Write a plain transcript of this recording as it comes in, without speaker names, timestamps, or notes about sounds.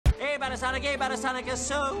about a Sonic, gay about a Sonic, a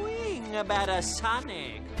sewing about a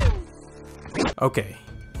Sonic. Okay,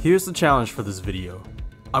 here's the challenge for this video.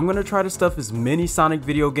 I'm gonna try to stuff as many Sonic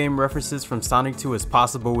video game references from Sonic 2 as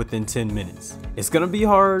possible within 10 minutes. It's gonna be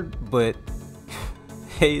hard, but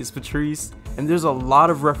hey, it's Patrice, and there's a lot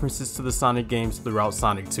of references to the Sonic games throughout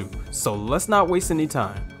Sonic 2, so let's not waste any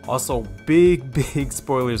time. Also, big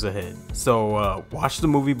spoilers ahead, so watch the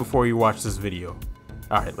movie before you watch this video.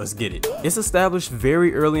 Alright, let's get it. It's established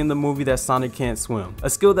very early in the movie that Sonic can't swim, a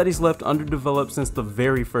skill that he's left underdeveloped since the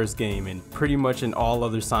very first game and pretty much in all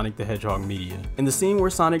other Sonic the Hedgehog media. In the scene where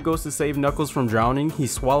Sonic goes to save Knuckles from drowning, he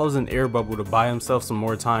swallows an air bubble to buy himself some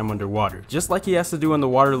more time underwater, just like he has to do in the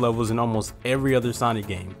water levels in almost every other Sonic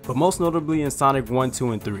game, but most notably in Sonic 1,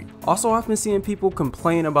 2, and 3. Also, I've been seeing people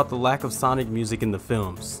complain about the lack of Sonic music in the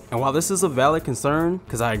films, and while this is a valid concern,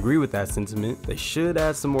 because I agree with that sentiment, they should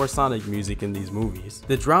add some more Sonic music in these movies.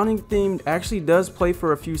 The drowning theme actually does play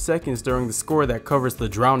for a few seconds during the score that covers the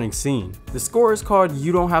drowning scene. The score is called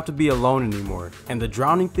You Don't Have to Be Alone Anymore, and the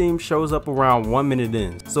drowning theme shows up around 1 minute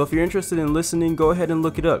in. So if you're interested in listening, go ahead and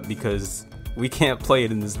look it up because we can't play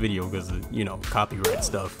it in this video because of, you know, copyright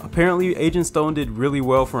stuff. Apparently, Agent Stone did really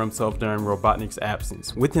well for himself during Robotnik's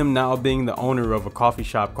absence, with him now being the owner of a coffee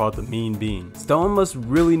shop called the Mean Bean. Stone must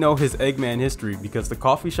really know his Eggman history because the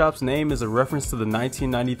coffee shop's name is a reference to the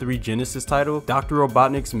 1993 Genesis title, Dr.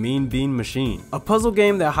 Robotnik's Mean Bean Machine, a puzzle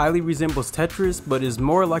game that highly resembles Tetris but is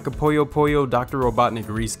more like a Puyo Puyo Dr. Robotnik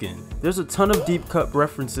reskin. There's a ton of deep cut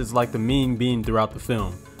references like the Mean Bean throughout the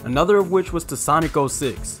film, another of which was to Sonic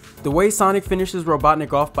 06. The way Sonic finishes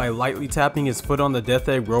Robotnik off by lightly tapping his foot on the Death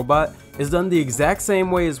Egg robot is done the exact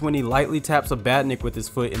same way as when he lightly taps a Batnik with his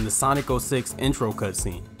foot in the Sonic 06 intro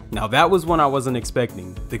cutscene. Now that was one I wasn't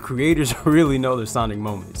expecting. The creators really know their Sonic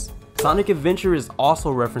moments. Sonic Adventure is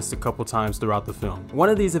also referenced a couple times throughout the film. One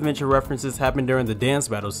of these adventure references happened during the dance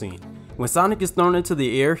battle scene. When Sonic is thrown into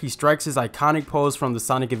the air, he strikes his iconic pose from the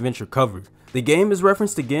Sonic Adventure cover. The game is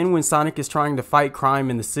referenced again when Sonic is trying to fight crime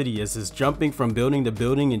in the city, as his jumping from building to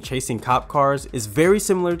building and chasing cop cars is very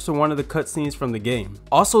similar to one of the cutscenes from the game.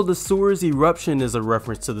 Also, the sewer's eruption is a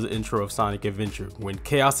reference to the intro of Sonic Adventure, when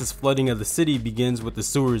Chaos's flooding of the city begins with the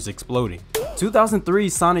sewers exploding.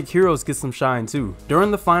 2003's Sonic Heroes gets some shine too.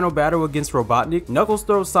 During the final battle against Robotnik, Knuckles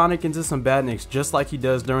throws Sonic into some Batniks just like he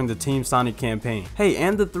does during the Team Sonic campaign. Hey,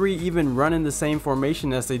 and the three even run in the same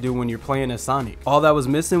formation as they do when you're playing as Sonic. All that was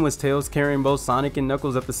missing was Tails carrying both Sonic and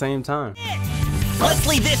Knuckles at the same time. Let's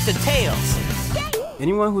leave this to Tails.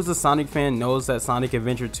 Anyone who's a Sonic fan knows that Sonic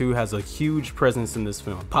Adventure 2 has a huge presence in this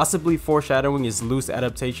film, possibly foreshadowing its loose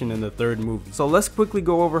adaptation in the third movie. So let's quickly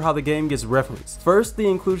go over how the game gets referenced. First, the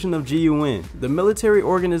inclusion of GUN, the military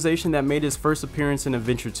organization that made its first appearance in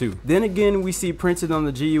Adventure 2. Then again, we see printed on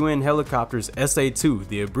the GUN helicopters SA2,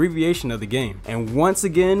 the abbreviation of the game. And once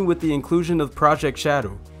again with the inclusion of Project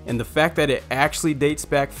Shadow, and the fact that it actually dates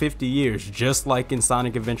back 50 years, just like in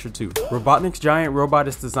Sonic Adventure 2. Robotnik's giant robot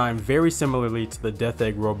is designed very similarly to the Death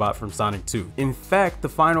Egg robot from Sonic 2. In fact, the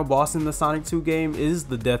final boss in the Sonic 2 game is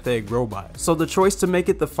the Death Egg robot, so the choice to make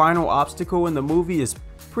it the final obstacle in the movie is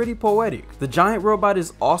pretty poetic. The giant robot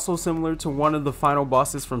is also similar to one of the final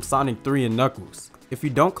bosses from Sonic 3 and Knuckles. If you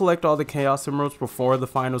don't collect all the Chaos Emeralds before the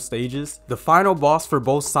final stages, the final boss for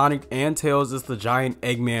both Sonic and Tails is the giant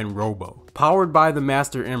Eggman Robo, powered by the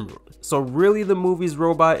Master Emerald. So really the movie's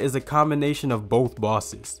robot is a combination of both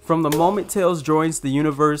bosses. From the moment Tails joins the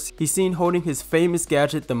universe, he's seen holding his famous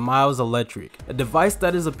gadget, the Miles Electric, a device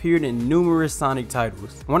that has appeared in numerous Sonic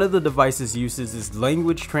titles. One of the device's uses is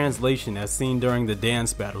language translation, as seen during the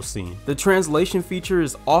dance battle scene. The translation feature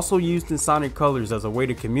is also used in Sonic Colors as a way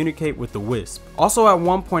to communicate with the Wisp. Also, at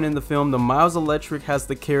one point in the film, the Miles Electric has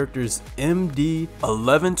the characters MD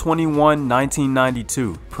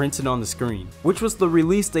 11/21/1992 printed on the screen, which was the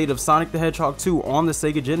release date of Sonic the Hedgehog 2 on the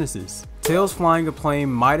Sega Genesis. Tails flying a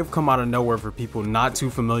plane might have come out of nowhere for people not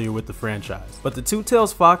too familiar with the franchise, but the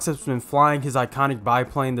Two-Tails Fox has been flying his iconic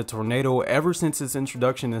biplane, the Tornado, ever since its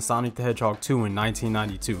introduction in Sonic the Hedgehog 2 in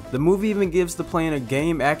 1992. The movie even gives the plane a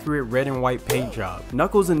game-accurate red and white paint job.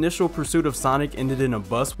 Knuckles' initial pursuit of Sonic ended in a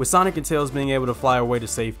bust, with Sonic and Tails being able to fly away to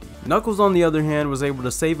safety. Knuckles, on the other hand, was able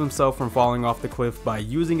to save himself from falling off the cliff by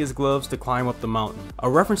using his gloves to climb up the mountain, a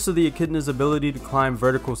reference to the echidna's ability to climb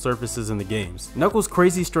vertical surfaces in the games. Knuckles'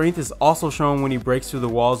 crazy strength is also also shown when he breaks through the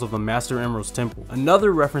walls of the Master Emerald's temple.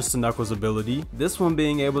 Another reference to Knuckles' ability, this one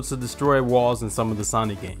being able to destroy walls in some of the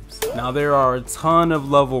Sonic games. Now there are a ton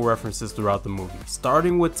of level references throughout the movie,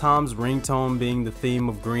 starting with Tom's ringtone being the theme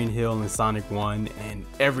of Green Hill in Sonic 1 and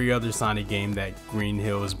every other Sonic game that Green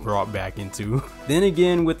Hill is brought back into. Then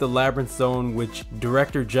again with the Labyrinth Zone, which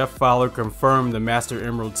director Jeff Fowler confirmed the Master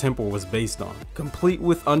Emerald Temple was based on, complete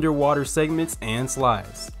with underwater segments and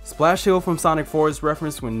slides. Splash Hill from Sonic 4 is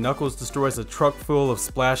referenced when Knuckles destroys a truck full of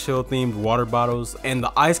Splash Hill themed water bottles, and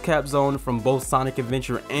the Ice Cap Zone from both Sonic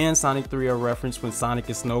Adventure and Sonic 3 are referenced when Sonic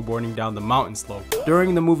is snowboarding down the mountain slope.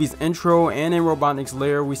 During the movie's intro and in Robotnik's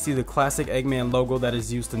lair, we see the classic Eggman logo that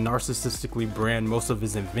is used to narcissistically brand most of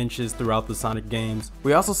his inventions throughout the Sonic games.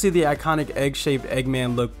 We also see the iconic egg-shaped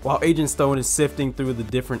Eggman look while Agent Stone is sifting through the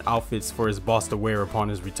different outfits for his boss to wear upon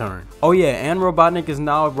his return. Oh yeah, and Robotnik is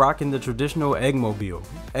now rocking the traditional Eggmobile,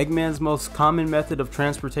 Eggman's most common method of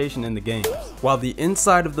transportation in the games. While the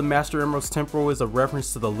inside of the Master Emerald's temple is a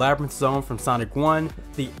reference to the Labyrinth Zone from Sonic 1,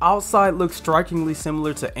 the outside looks strikingly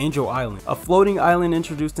similar to Angel Island, a floating island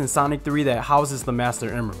introduced in Sonic 3 that houses the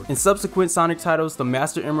Master Emerald. In subsequent Sonic titles, the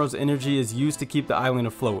Master Emerald's energy is used to keep the island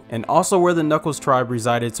afloat, and also where the Knuckles tribe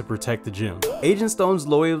resided to protect the gem. Agent Stone's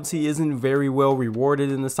loyalty isn't very well rewarded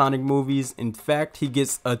in the Sonic movies. In fact, he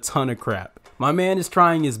gets a ton of crap. My man is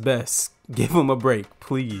trying his best. Give him a break,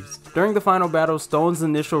 please. During the final battle, Stone's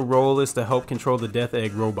initial role is to help control the Death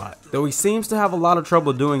Egg robot, though he seems to have a lot of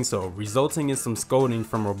trouble doing so, resulting in some scolding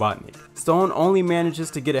from Robotnik. Stone only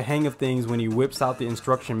manages to get a hang of things when he whips out the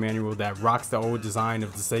instruction manual that rocks the old design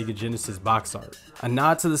of the Sega Genesis box art, a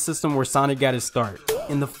nod to the system where Sonic got his start.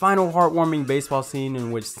 In the final heartwarming baseball scene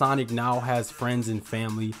in which Sonic now has friends and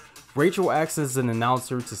family, Rachel acts as an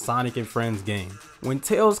announcer to Sonic and Friends game. When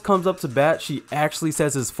Tails comes up to bat, she actually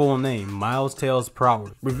says his full name, Miles Tails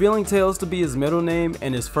Prower, revealing Tails to be his middle name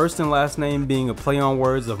and his first and last name being a play on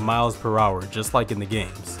words of miles per hour, just like in the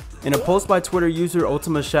games. In a post by Twitter user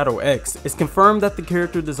Ultima Shadow X, it's confirmed that the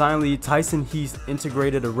character design lead Tyson Heath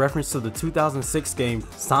integrated a reference to the 2006 game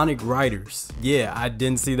Sonic Riders. Yeah, I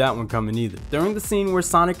didn't see that one coming either. During the scene where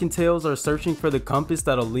Sonic and Tails are searching for the compass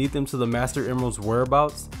that'll lead them to the Master Emerald's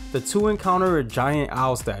whereabouts, the two encounter a giant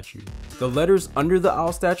owl statue. The letters under the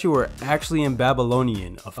owl statue are actually in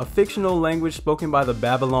Babylonian, a fictional language spoken by the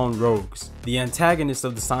Babylon Rogues, the antagonists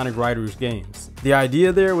of the Sonic Riders games. The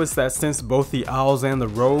idea there was that since both the owls and the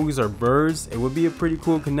rogues are birds, it would be a pretty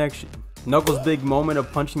cool connection. Knuckles' big moment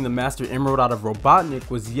of punching the Master Emerald out of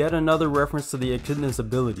Robotnik was yet another reference to the Echidna's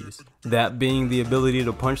abilities, that being the ability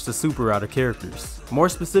to punch the super out of characters. More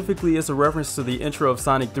specifically, it's a reference to the intro of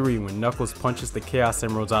Sonic 3 when Knuckles punches the Chaos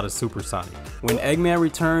Emeralds out of Super Sonic. When Eggman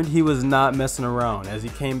returned, he was not messing around as he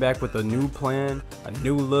came back with a new plan, a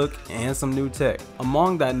new look, and some new tech.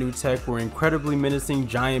 Among that new tech were incredibly menacing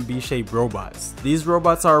giant B-shaped robots. These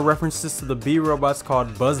robots are references to the B-robots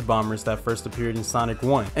called Buzz Bombers that first appeared in Sonic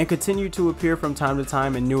 1 and continue to appear from time to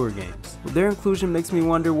time in newer games. Their inclusion makes me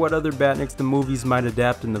wonder what other Batniks the movies might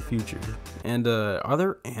adapt in the future. And are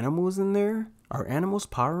there animals in there? Are animals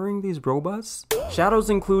powering these robots? Shadow's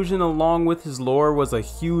inclusion along with his lore was a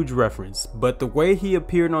huge reference, but the way he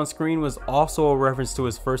appeared on screen was also a reference to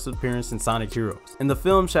his first appearance in Sonic Heroes. In the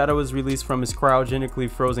film, Shadow is released from his cryogenically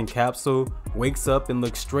frozen capsule, wakes up and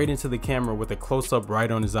looks straight into the camera with a close-up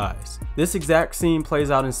right on his eyes. This exact scene plays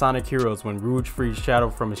out in Sonic Heroes when Rouge frees Shadow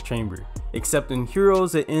from his chamber, except in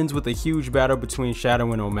Heroes it ends with a huge battle between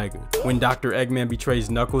Shadow and Omega. When Dr. Eggman betrays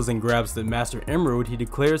Knuckles and grabs the Master Emerald, he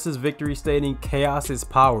declares his victory stating, "Chaos is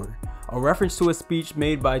power," a reference to a speech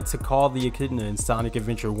made by Tikal the Echidna in Sonic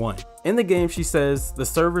Adventure 1. In the game she says, "The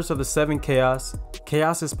servers are the 7 chaos,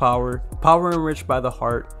 chaos is power, power enriched by the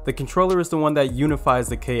heart, the controller is the one that unifies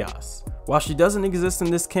the chaos." While she doesn't exist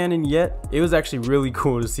in this canon yet, it was actually really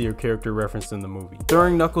cool to see her character referenced in the movie.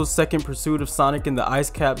 During Knuckles' second pursuit of Sonic in the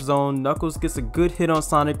Ice Cap Zone, Knuckles gets a good hit on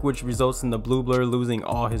Sonic which results in the Blue Blur losing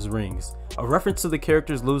all his rings, a reference to the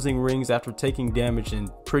characters losing rings after taking damage in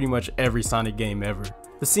pretty much every Sonic game ever.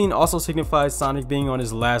 The scene also signifies Sonic being on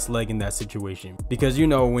his last leg in that situation, because you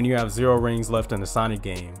know when you have 0 rings left in a Sonic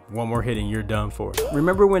game, one more hit and you're done for.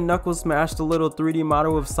 Remember when Knuckles smashed the little 3D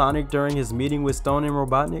model of Sonic during his meeting with Stone and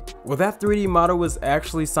Robotnik? Well, that 3D model was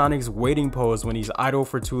actually Sonic's waiting pose when he's idle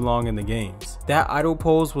for too long in the games. That idle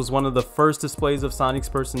pose was one of the first displays of Sonic's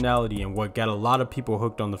personality and what got a lot of people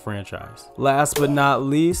hooked on the franchise. Last but not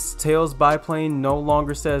least, Tails' biplane no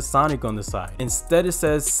longer says Sonic on the side. Instead it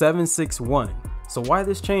says 761. So why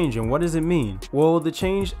this change and what does it mean? Well, the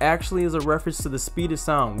change actually is a reference to the speed of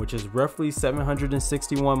sound, which is roughly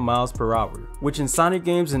 761 miles per hour, which in Sonic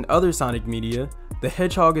games and other Sonic media, the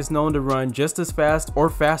hedgehog is known to run just as fast or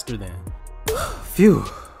faster than. Phew,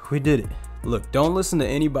 we did it. Look, don't listen to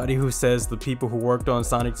anybody who says the people who worked on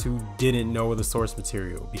Sonic 2 didn't know the source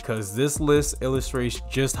material, because this list illustrates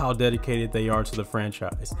just how dedicated they are to the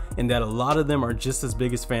franchise, and that a lot of them are just as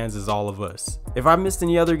big as fans as all of us. If I missed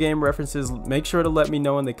any other game references, make sure to let me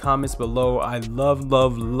know in the comments below. I'd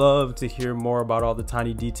love to hear more about all the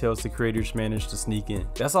tiny details the creators managed to sneak in.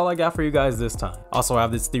 That's all I got for you guys this time. Also, I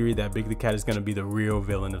have this theory that Big the Cat is going to be the real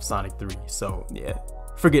villain of Sonic 3, so yeah,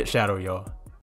 forget Shadow, y'all.